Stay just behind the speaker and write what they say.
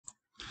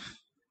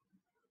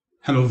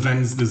Hello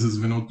friends, this is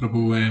Vinod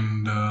Prabhu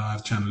and our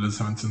channel is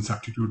 7 Sense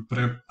Aptitude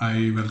Prep.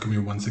 I welcome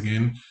you once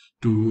again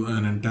to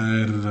an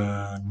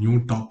entire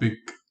new topic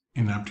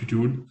in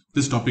aptitude.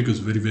 This topic is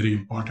very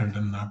important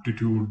in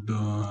aptitude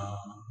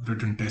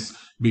written tests,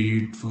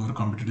 be it for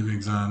competitive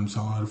exams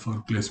or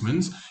for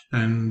placements.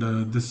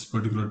 And this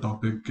particular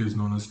topic is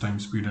known as time,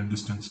 speed and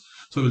distance.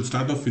 So we'll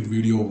start off with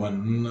video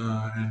 1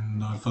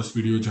 and our first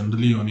video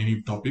generally on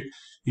any topic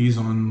is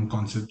on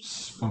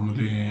concepts,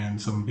 formulae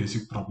and some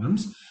basic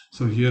problems.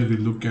 So here we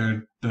look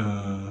at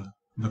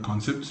the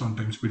concepts on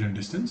time, speed and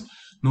distance.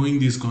 Knowing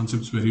these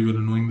concepts very well,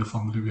 knowing the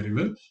formula very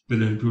well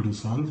will help you to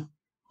solve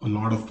a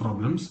lot of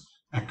problems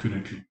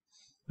accurately.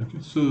 Okay,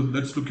 so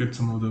let's look at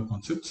some of the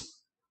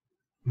concepts.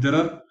 There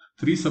are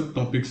three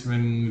subtopics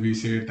when we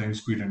say time,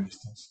 speed and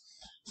distance.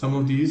 Some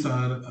of these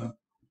are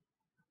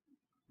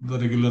the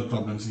regular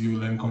problems you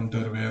will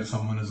encounter where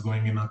someone is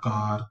going in a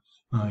car,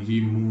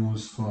 he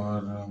moves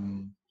for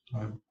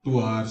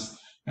 2 hours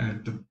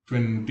at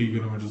 20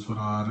 kilometers per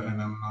hour, and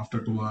then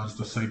after 2 hours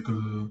the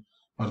cycle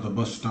or the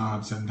bus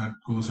starts and that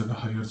goes at a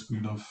higher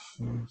speed of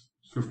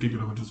 50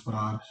 kilometers per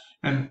hour.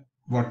 And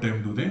what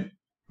time do they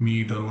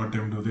meet or what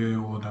time do they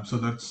overlap? So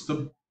that's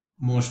the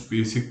most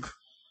basic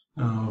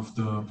of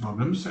the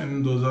problems,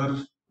 and those are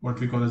what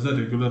we call as the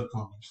regular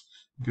problems.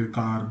 Okay,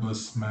 car,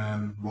 bus,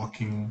 man,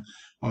 walking,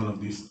 all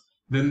of these.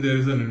 Then there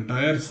is an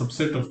entire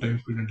subset of time,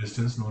 speed and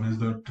distance known as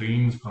the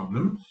trains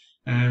problem,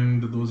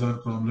 and those are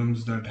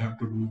problems that have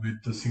to do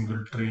with the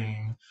single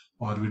train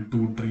or with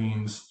two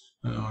trains,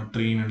 a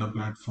train and a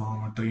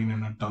platform, a train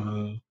and a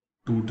tunnel,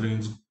 two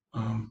trains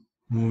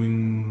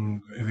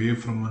moving away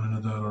from one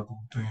another, or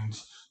two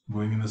trains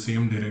going in the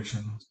same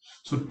direction.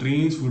 So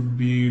trains would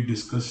be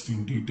discussed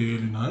in detail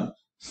in a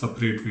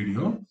separate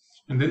video.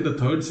 And then the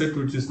third set,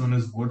 which is known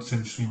as boats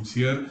and streams.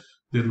 Here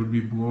there would be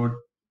boats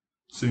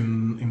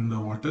in the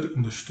water,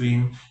 in the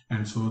stream,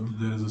 and so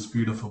there is a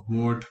speed of a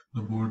boat.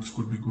 The boats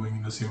could be going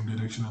in the same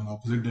direction and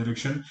opposite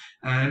direction,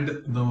 and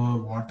the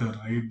water,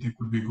 right, they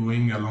could be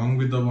going along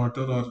with the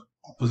water or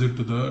opposite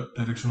to the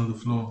direction of the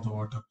flow of the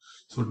water.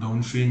 So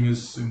downstream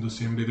is in the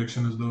same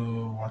direction as the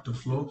water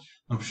flow,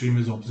 upstream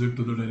is opposite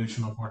to the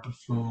direction of water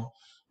flow,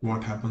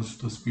 what happens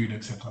to the speed,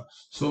 etc.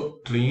 So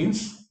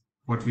trains,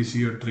 what we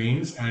see are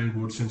trains and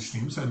boats and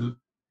streams.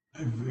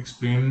 I've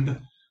explained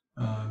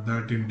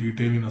that in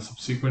detail in a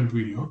subsequent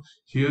video.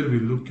 Here we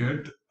look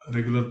at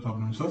regular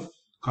problems of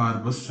car,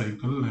 bus,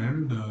 cycle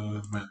and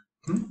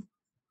man.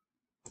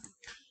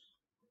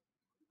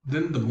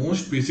 Then the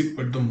most basic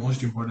but the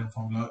most important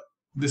formula.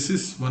 This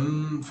is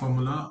one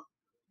formula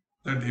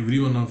that every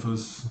one of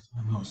us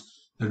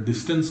knows. The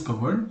distance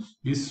covered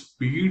is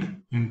speed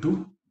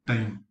into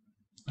time.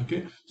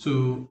 Okay,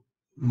 so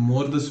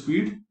more the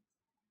speed,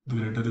 the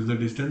greater is the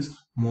distance.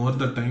 More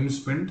the time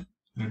spent,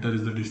 greater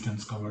is the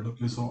distance covered.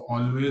 Okay, so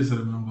always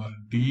remember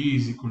d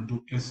is equal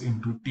to s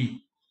into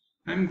t,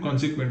 and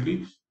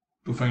consequently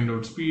to find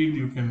out speed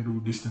you can do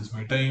distance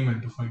by time,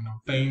 and to find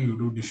out time you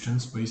do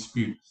distance by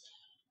speed.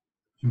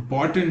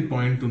 Important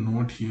point to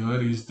note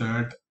here is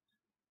that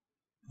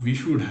we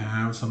should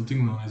have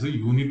something known as a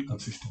unit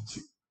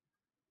consistency.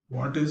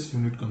 What is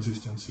unit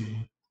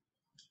consistency?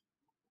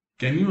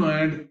 Can you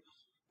add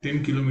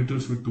 10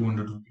 kilometers with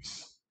 200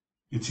 rupees?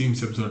 It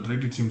seems absurd,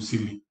 right? It seems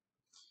silly.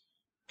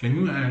 Can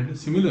you add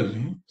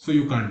similarly? So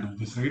you can't do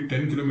this, right?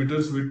 10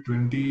 kilometers with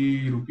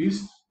 20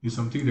 rupees is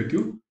something that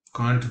you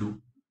can't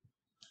do.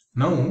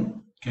 Now,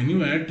 can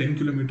you add 10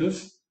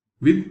 kilometers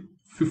with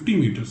 50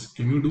 meters?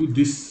 Can you do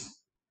this?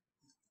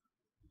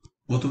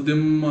 Both of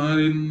them are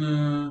in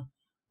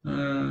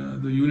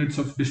the units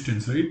of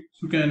distance, right?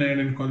 So can add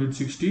and call it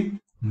 60?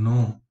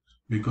 No,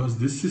 because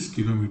this is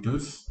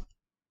kilometers,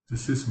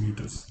 this is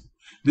meters.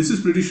 This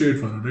is pretty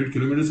straightforward, right?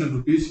 Kilometers and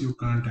rupees you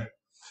can't add.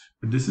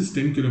 But this is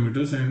 10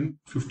 kilometers and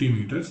 50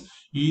 meters.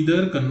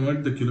 Either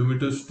convert the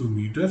kilometers to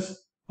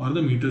meters or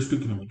the meters to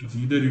kilometers.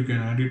 Either you can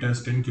add it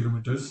as 10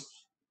 kilometers.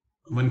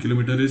 1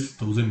 kilometer is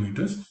 1000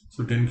 meters.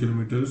 So 10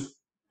 kilometers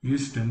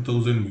is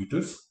 10,000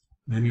 meters.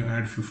 Then you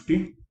add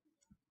 50.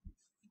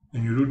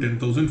 Then you do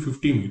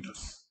 10,050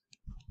 meters.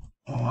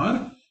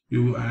 Or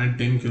you add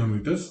 10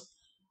 kilometers.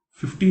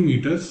 50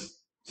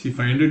 meters. See,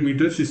 500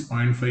 meters is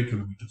 0.5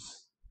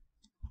 kilometers.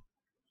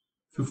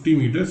 50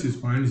 meters is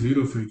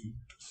 0.05 kilometers.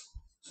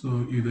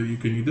 So you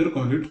can either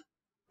call it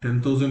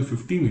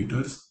 10,050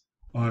 meters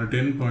or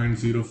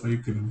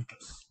 10.05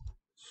 kilometers.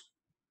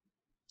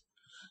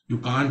 You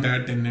can't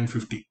add 10 and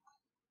 50.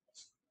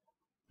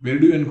 Where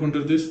do you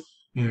encounter this?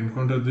 You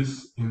encounter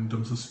this in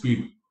terms of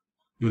speed.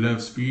 You'll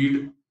have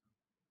speed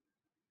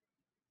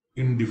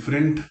in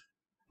different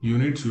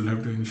units. You'll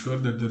have to ensure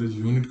that there is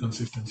unit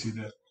consistency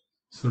there.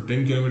 So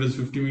 10 kilometers,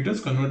 50 meters,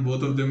 convert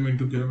both of them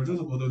into kilometers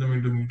or both of them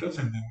into meters,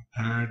 and then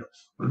add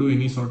or do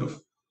any sort of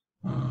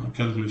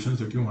calculations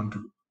that you want to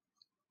do.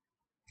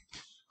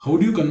 How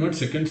do you convert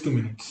seconds to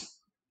minutes?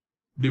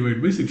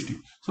 Divide by 60.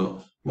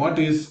 So what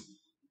is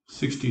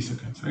 60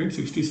 seconds, right?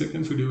 60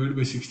 seconds you divide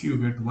by 60, you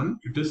get 1,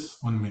 it is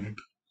 1 minute.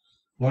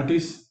 What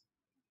is,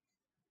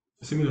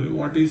 similarly,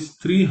 what is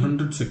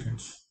 300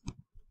 seconds?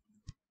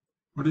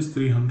 What is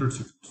 300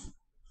 seconds?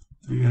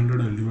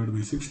 300 I'll divide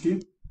by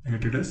 60. I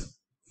get it as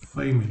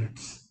 5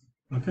 minutes.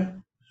 Okay,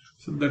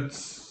 so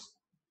that's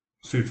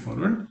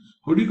straightforward.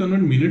 How do you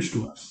convert minutes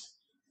to hours?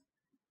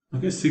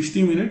 Okay,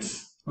 60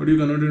 minutes. How do you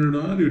convert it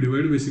into hour? You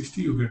divide by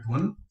 60, you get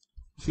 1.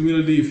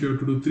 Similarly, if you have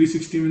to do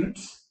 360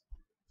 minutes,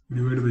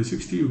 divided by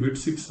 60, you get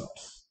 6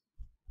 hours.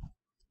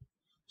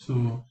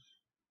 So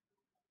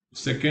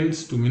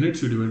seconds to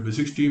minutes, you divide by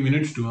 60,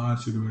 minutes to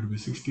hours, you divide by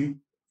 60,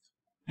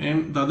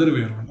 and the other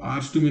way around,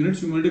 hours to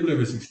minutes, you multiply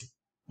by 60.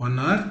 1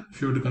 hour,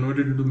 if you have to convert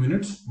it into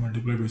minutes,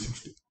 multiply by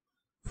 60.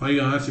 5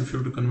 hours, if you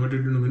have to convert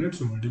it into minutes,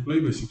 you multiply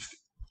by 60.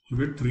 You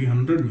get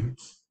 300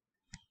 minutes.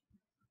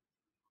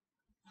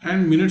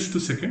 And minutes to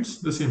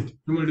seconds, the same thing.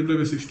 You multiply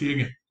by 60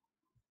 again.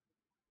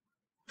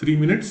 3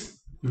 minutes,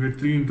 you get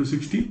 3 into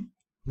 60,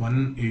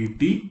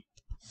 180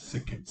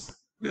 seconds.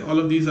 Okay, all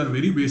of these are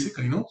very basic,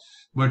 I know,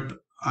 but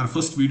our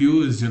first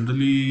video is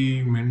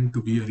generally meant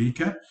to be a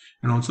recap,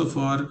 and also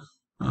for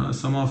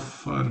some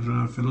of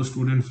our fellow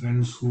student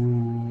friends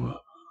who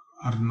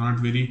are not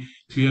very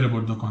clear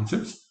about the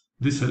concepts.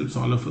 This helps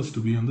all of us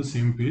to be on the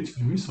same page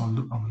when we solve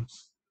the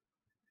problems.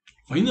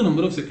 Find the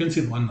number of seconds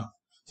in 1 hour.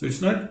 So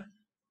it's not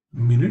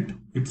minute,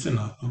 it's an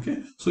hour.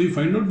 Okay, so you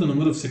find out the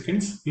number of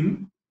seconds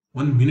in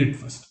 1 minute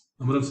first.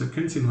 Number of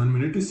seconds in 1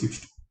 minute is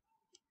 60.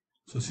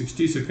 So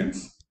 60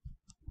 seconds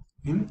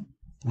in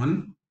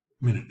 1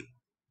 minute.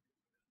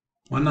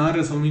 1 hour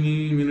is how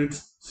many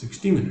minutes?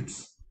 60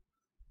 minutes.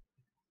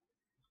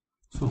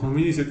 So how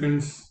many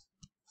seconds?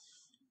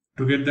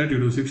 To get that, you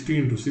do 60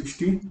 into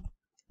 60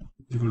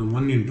 is equal to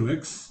 1 into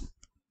x.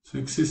 So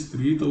x is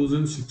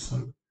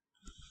 3600.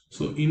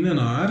 So in an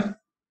hour,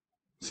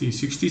 see,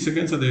 60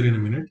 seconds are there in a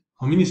minute.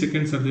 How many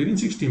seconds are there in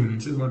 60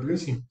 minutes is what we are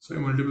seeing. So I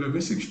multiply by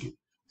 60.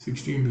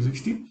 60 into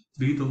 60,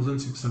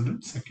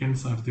 3600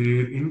 seconds are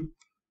there in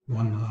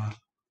 1 hour.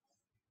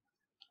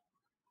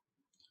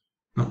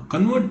 Now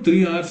convert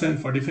 3 hours and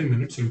 45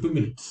 minutes into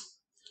minutes.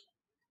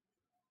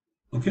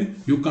 Okay,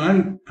 you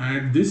can't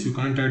add this, you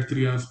can't add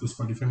 3 hours plus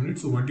 45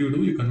 minutes. So what do?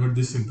 You convert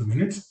this into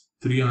minutes.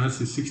 3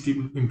 hours is 60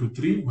 into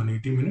 3,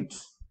 180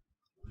 minutes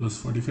plus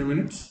 45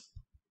 minutes.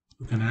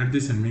 You can add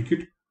this and make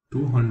it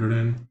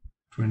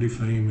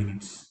 225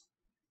 minutes.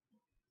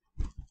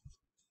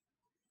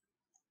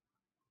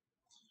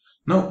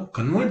 Now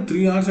convert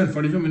 3 hours and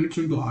 45 minutes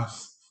into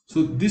hours.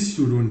 So this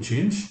you don't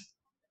change.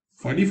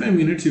 45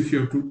 minutes, if you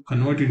have to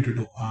convert it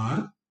into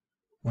hour,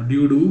 what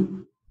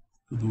do?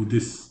 To do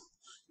this,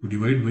 you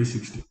divide by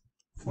 60.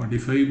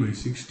 45 by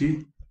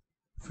 60,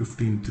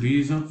 15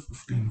 3s,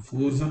 15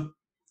 4s.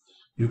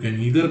 You can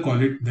either call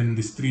it, then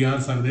these 3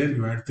 hours are there,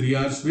 you add 3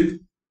 hours with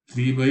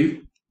 3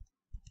 by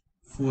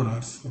 4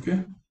 hours.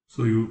 Okay,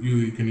 so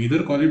you can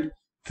either call it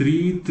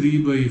 3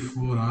 by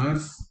 4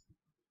 hours.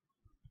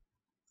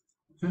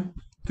 Okay,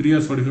 3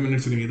 hours 45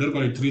 minutes, you can either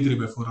call it 3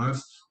 by 4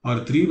 hours,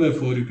 or 3 by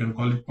 4 you can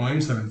call it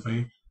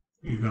 0.75.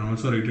 You can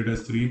also write it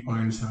as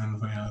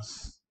 3.75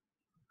 hours.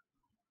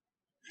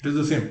 It is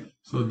the same.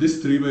 So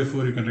this 3 by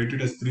 4 you can write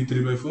it as 3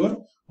 by 4,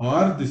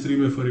 or this 3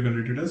 by 4 you can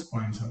write it as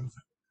 0.75.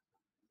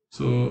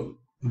 So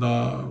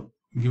the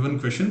given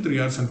question, 3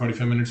 hours and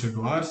 45 minutes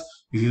into hours,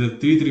 is either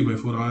 3 by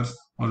 4 hours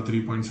or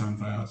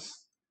 3.75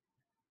 hours.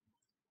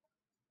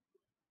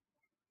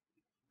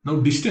 Now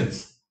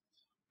distance,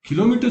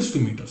 kilometers to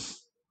meters.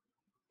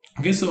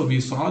 Okay, so we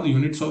saw the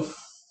units of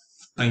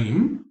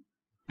time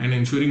and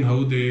ensuring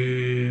how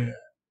they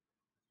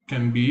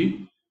can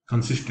be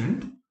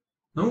consistent.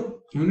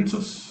 Now units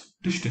of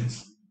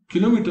distance,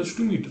 kilometers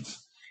to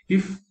meters.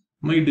 If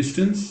my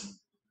distance,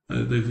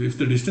 if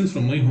the distance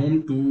from my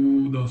home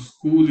to the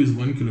school is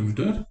 1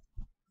 kilometer,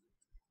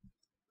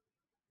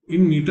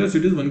 in meters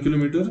it is 1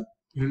 kilometer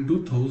into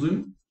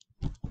 1000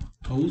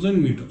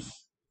 meters.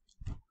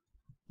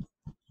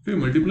 Okay,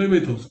 multiply by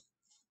 1000.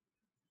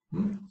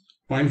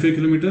 0.5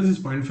 kilometers is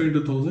 0.5 into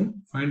 1000,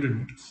 500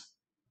 meters.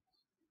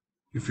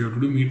 If you have to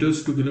do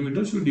meters to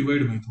kilometers, you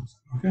divide by 1000.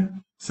 Okay,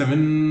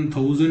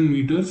 7000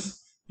 meters.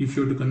 If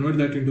you have to convert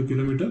that into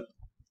kilometer,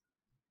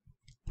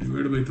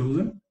 divide by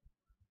 1000,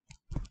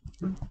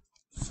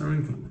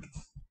 7 kilometers.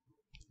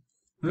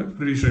 Okay,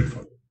 pretty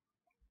straightforward.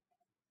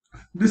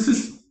 This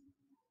is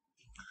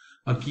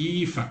a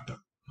key factor.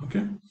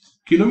 Okay,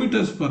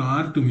 kilometers per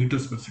hour to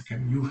meters per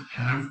second. You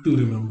have to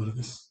remember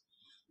this.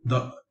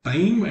 The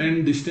time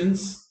and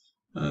distance,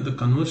 the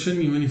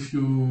conversion, even if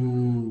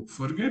you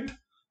forget,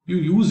 you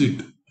use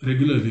it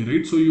regularly,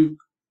 right? So you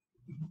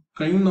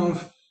kind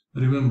of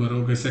remember,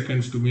 okay,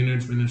 seconds to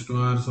minutes, minutes to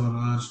hours, or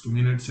hours to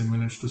minutes, and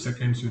minutes to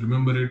seconds, you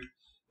remember it,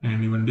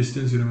 and even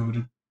distance, you remember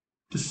it.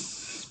 The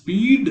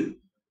speed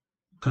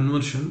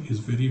conversion is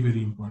very,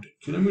 very important.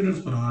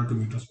 Kilometers per hour to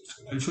meters per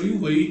second. I'll show you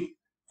why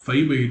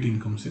 5 by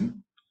 18 comes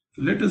in.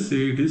 Let us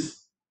say it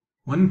is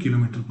 1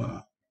 kilometer per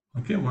hour.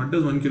 Okay, what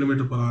does 1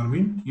 kilometer per hour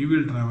mean? He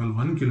will travel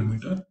 1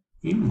 kilometer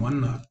in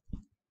 1 hour.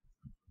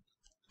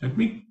 Let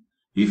me,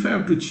 if I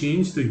have to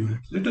change the unit,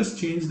 let us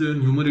change the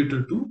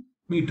numerator to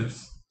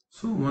meters.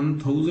 So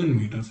 1000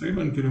 meters, right?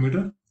 1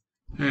 kilometer.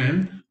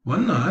 And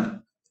 1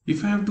 hour,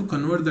 if I have to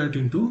convert that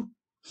into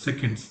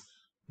seconds,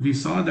 we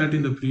saw that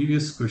in the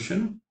previous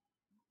question,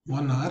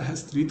 1 hour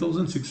has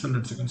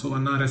 3600 seconds. So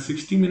 1 hour has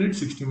 60 minutes.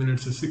 60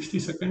 minutes is 60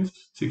 seconds.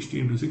 60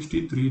 into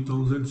 60,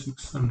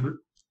 3600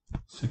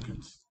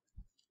 seconds.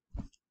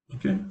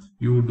 Okay,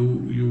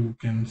 you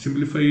can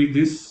simplify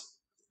this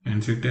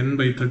and say 10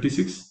 by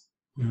 36.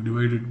 You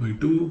divide it by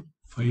 2,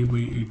 5 by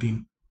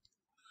 18.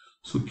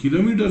 So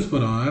kilometers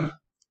per hour,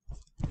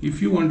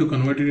 if you want to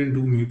convert it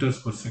into meters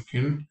per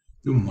second,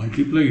 you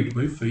multiply it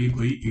by 5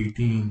 by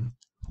 18.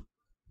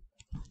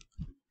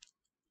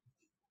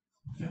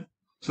 Okay.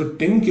 So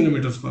 10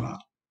 kilometers per hour.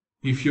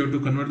 If you have to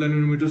convert that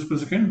into meters per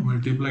second,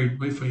 multiply it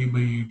by 5 by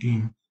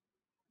 18.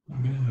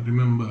 Okay.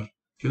 Remember,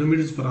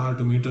 kilometers per hour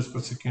to meters per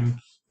second,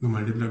 you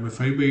multiply by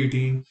 5 by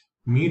 18.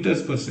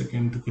 Meters per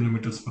second to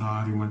kilometers per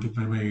hour, you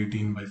multiply by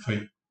 18 by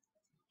 5.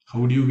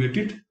 How do you get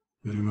it?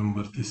 You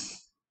remember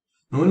this.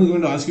 No one is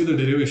going to ask you the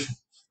derivation.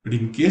 But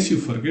in case you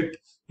forget,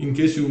 in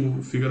case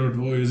you figure out,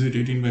 oh, is it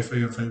 18 by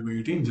 5 or 5 by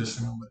 18? Just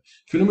remember,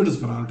 kilometers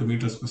per hour to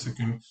meters per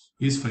second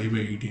is 5 by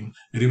 18.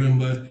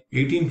 Remember,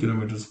 18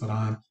 kilometers per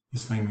hour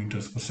is 5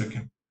 meters per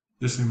second.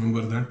 Just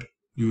remember that.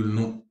 You will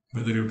know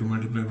whether you have to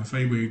multiply by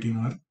 5 by 18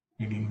 or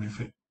 18 by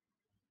 5.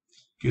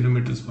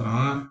 Kilometers per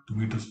hour to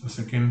meters per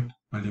second,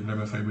 multiply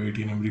by 5 by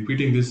 18. I'm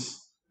repeating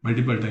this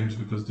multiple times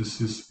because this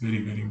is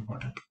very, very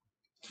important.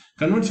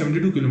 Convert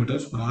 72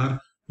 kilometers per hour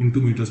into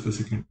meters per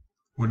second.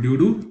 What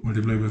do?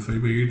 Multiply by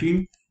 5 by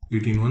 18.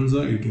 18 ones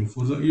are 18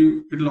 fours are.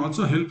 It will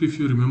also help if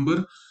you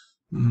remember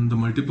the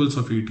multiples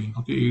of 18.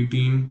 Okay,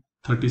 18,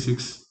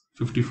 36,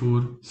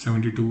 54,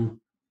 72,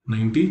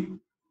 90,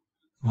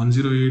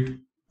 108,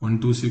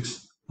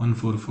 126,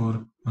 144,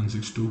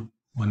 162,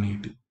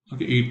 180.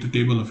 Okay, 8 the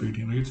table of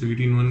 18, right? So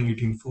 18 1,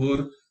 18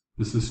 4.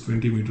 This is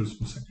 20 meters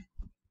per second.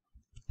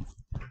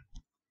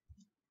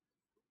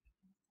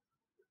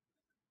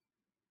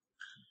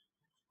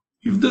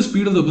 If the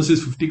speed of the bus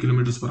is 50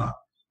 kilometers per hour,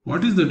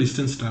 what is the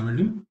distance traveled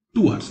in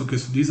 2 hours? Okay,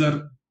 so these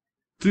are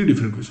 3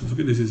 different questions.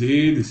 Okay, this is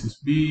A, this is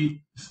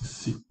B, this is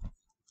C.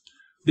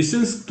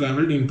 Distance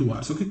traveled in 2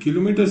 hours. Okay,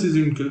 kilometers is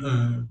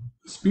in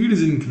speed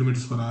is in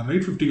kilometers per hour,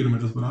 right? 50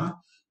 kilometers per hour.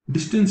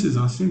 Distance is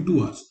asked in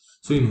 2 hours.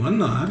 So in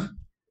 1 hour,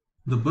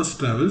 the bus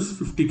travels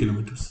 50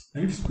 kilometers,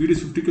 right? Speed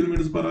is 50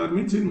 kilometers per hour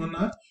means in 1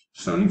 hour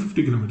it's traveling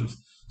 50 kilometers.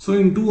 So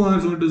in 2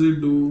 hours, what does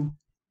it do?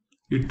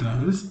 It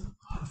travels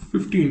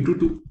 50 into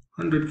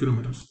 200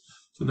 kilometers.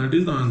 So that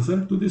is the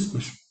answer to this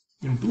question.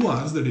 In 2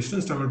 hours, the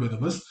distance traveled by the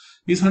bus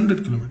is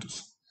 100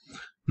 kilometers.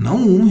 Now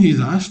he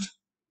is asked,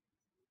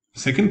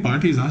 second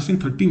part, he is asked in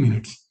 30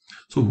 minutes.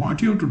 So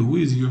what you have to do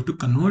is you have to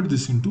convert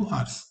this into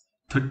hours.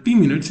 30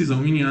 minutes is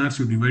how many hours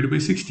you divide by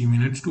 60.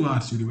 Minutes to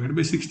hours you divide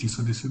by 60.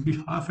 So this will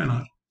be half an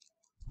hour.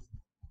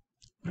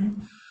 Right?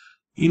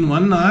 In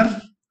 1 hour,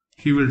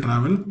 he will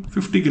travel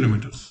 50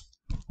 kilometers.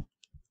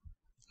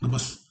 The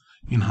bus.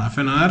 In half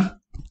an hour,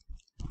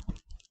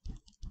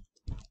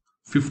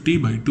 50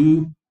 by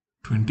 2,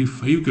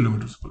 25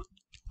 kilometers per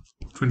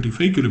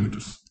 25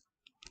 kilometers,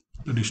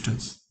 the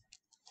distance.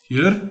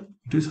 Here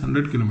it is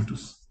 100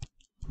 kilometers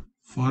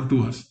for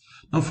 2 hours.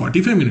 Now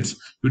 45 minutes,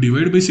 you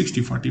divide by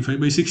 60, 45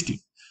 by 60.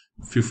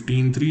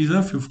 15 3s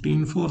are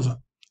 15 4s are.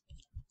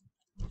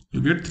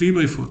 You get 3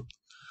 by 4.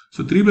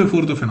 So 3 by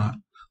 4th of an hour.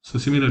 So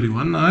similarly,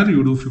 1 hour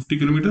you do 50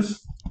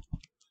 kilometers.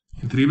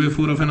 In 3 by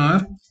 4 of an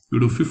hour, you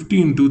do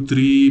 50 into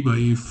 3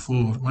 by 4.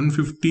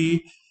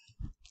 150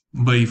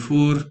 by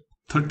 4,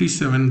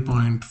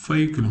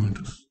 37.5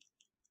 kilometers.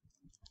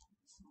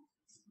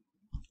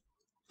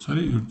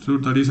 Sorry, you do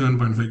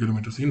 37.5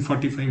 kilometers in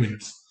 45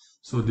 minutes.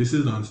 So this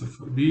is the answer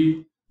for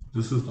B.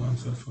 This is the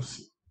answer for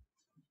C.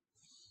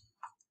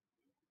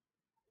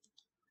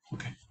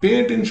 Okay.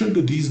 Pay attention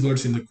to these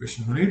words in the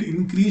question, right?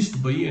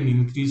 Increased by and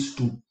increased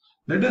to.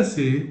 Let us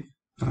say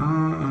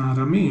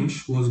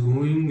Ramesh was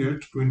going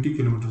at 20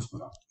 kilometers per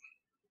hour.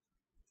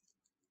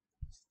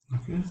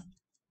 Okay.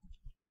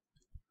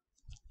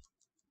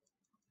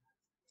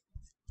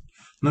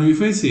 Now,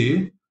 if I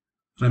say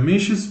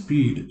Ramesh's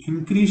speed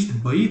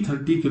increased by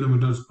 30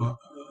 kilometers per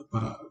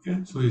hour,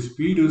 okay, so his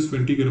speed is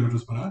 20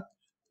 kilometers per hour.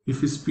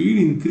 If his speed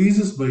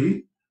increases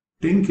by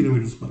 10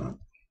 kilometers per hour,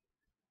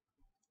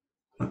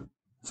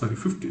 sorry,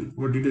 50,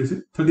 what did I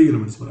say? 30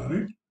 kilometers per hour,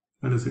 right?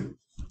 Let us say,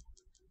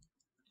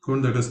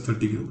 count that as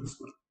 30 kilometers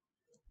per hour.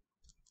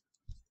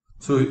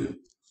 So,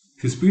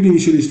 his speed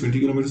initially is 20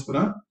 kilometers per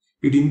hour.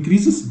 It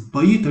increases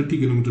by 30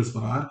 kilometers per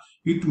hour.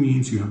 It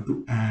means you have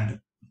to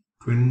add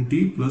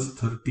 20 plus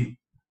 30.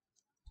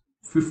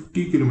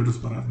 50 kilometers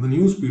per hour. The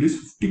new speed is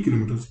 50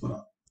 kilometers per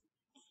hour.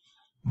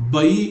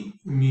 By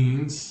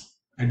means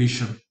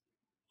addition.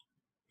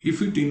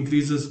 If it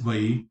increases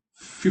by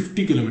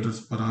 50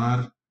 kilometers per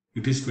hour,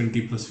 it is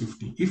 20 plus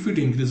 50. If it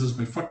increases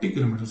by 40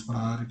 kilometers per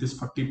hour, it is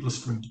 40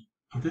 plus 20.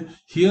 Okay.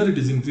 Here it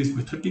is increased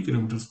by 30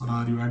 kilometers per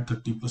hour, you add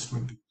 30 plus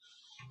 20.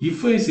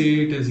 If I say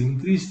it has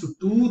increased to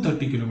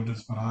 230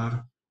 kilometers per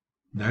hour,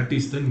 that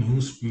is the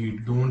new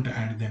speed. Don't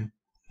add them.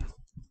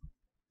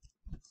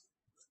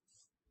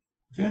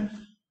 Okay.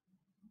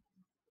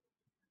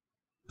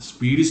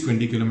 Speed is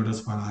 20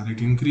 kilometers per hour.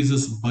 It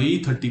increases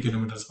by 30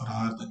 kilometers per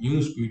hour. The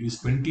new speed is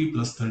 20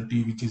 plus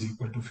 30, which is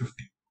equal to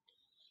 50.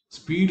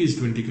 speed is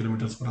 20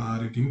 kilometers per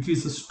hour, it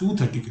increases to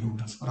 30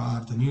 kilometers per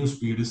hour. The new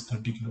speed is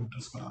 30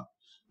 kilometers per hour.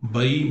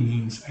 By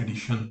means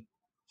addition,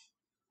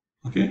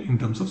 okay, in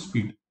terms of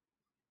speed.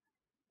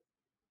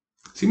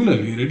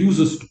 Similarly,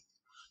 reduces to,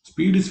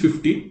 speed is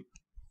 50,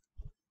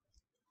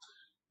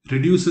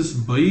 reduces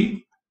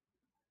by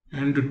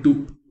and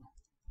 2,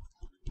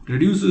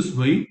 reduces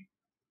by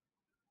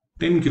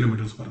 10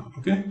 kilometers per hour.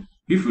 Okay,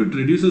 if it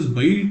reduces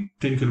by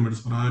 10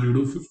 kilometers per hour, you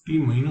do 50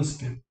 minus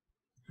 10,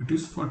 it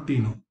is 40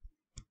 now.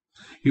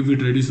 If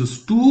it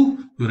reduces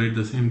 2, you write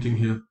the same thing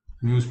here,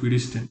 new speed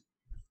is 10.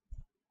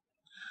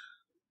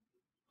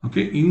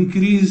 Okay,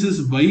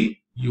 increases by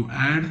you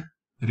add,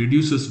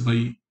 reduces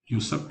by you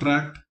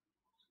subtract,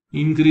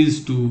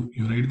 increase to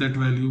you write that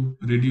value,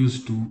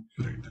 reduce to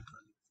you write that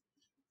value.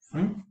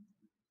 Fine.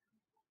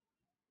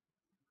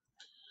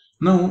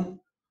 Now,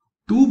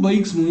 two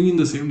bikes moving in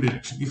the same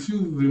direction. If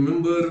you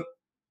remember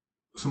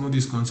some of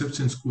these concepts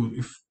in school,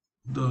 if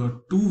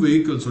the two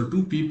vehicles or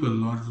two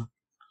people or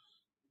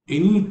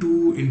any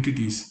two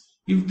entities,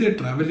 if they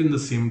travel in the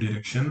same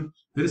direction,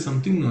 there is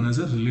something known as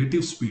a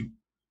relative speed.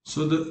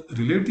 So the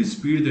relative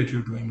speed that you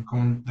have to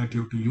encounter, that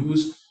you have to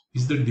use,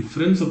 is the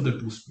difference of the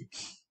two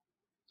speeds.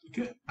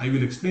 Okay, I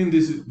will explain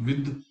this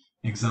with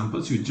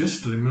examples. You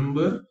just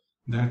remember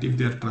that if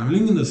they are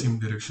traveling in the same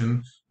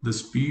direction, the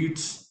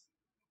speeds,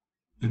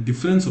 the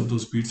difference of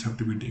those speeds have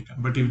to be taken.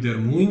 But if they are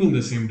moving in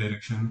the same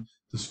direction,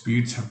 the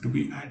speeds have to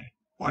be added.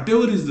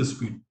 Whatever is the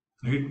speed,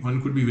 right?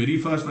 One could be very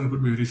fast, one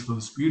could be very slow.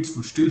 The speeds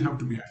would still have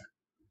to be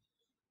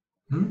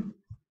added.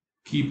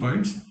 Key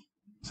points,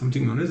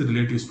 something known as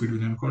relative speed.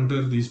 We'll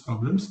encounter these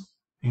problems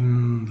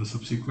in the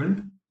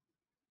subsequent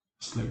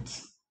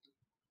slides.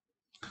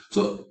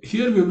 So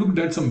here we have looked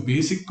at some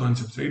basic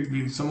concepts,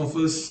 right? Some of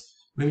us,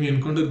 when we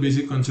encounter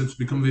basic concepts,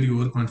 become very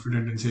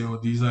overconfident and say, oh,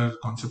 these are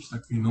concepts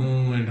that we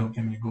know and how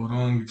can we go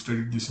wrong? We've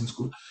studied this in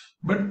school.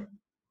 But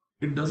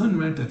it doesn't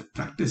matter.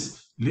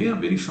 Practice. Lay a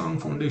very strong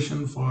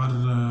foundation for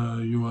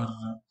your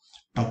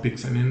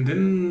topics, and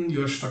then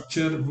your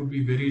structure would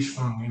be very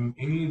strong. In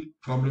any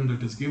problem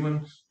that is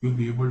given, you'll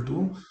be able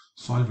to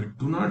solve it.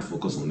 Do not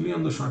focus only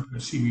on the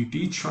shortcuts. See, we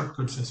teach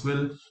shortcuts as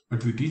well,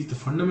 but we teach the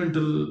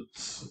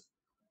fundamentals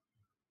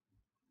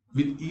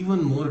with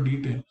even more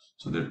detail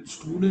so that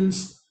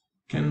students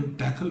can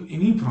tackle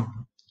any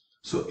problem.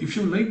 So if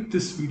you like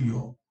this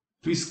video,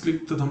 please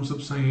click the thumbs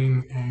up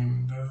sign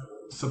and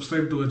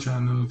subscribe to our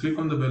channel. Click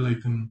on the bell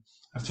icon.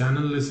 Our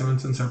channel is 7th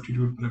Sense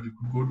Aptitude Prep. You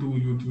could go to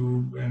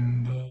YouTube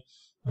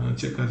and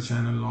check our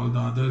channel, all the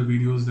other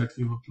videos that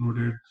we've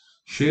uploaded.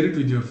 Share it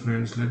with your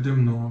friends. Let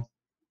them know.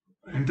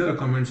 Enter a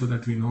comment so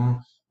that we know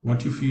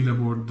what you feel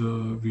about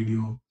the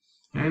video.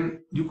 And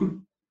you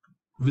could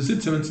visit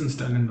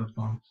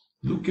 7sensetalent.com.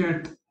 Look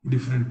at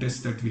different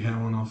tests that we have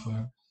on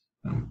offer.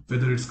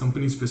 Whether it's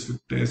company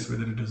specific tests,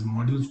 whether it is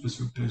module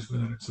specific tests,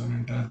 whether it's an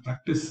entire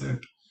practice set,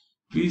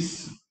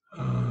 please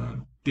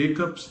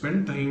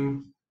spend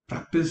time,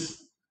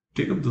 practice,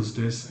 take up those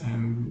tests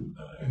and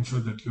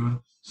ensure that your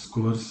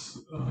scores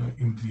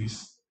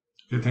increase.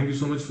 Okay, thank you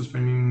so much for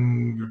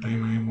spending your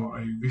time.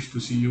 I wish to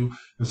see you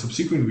in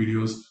subsequent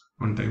videos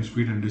on time,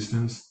 speed and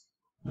distance.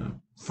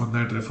 For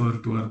that, refer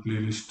to our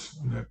playlist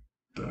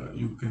that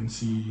you can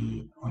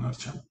see on our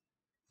channel.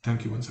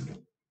 Thank you once again.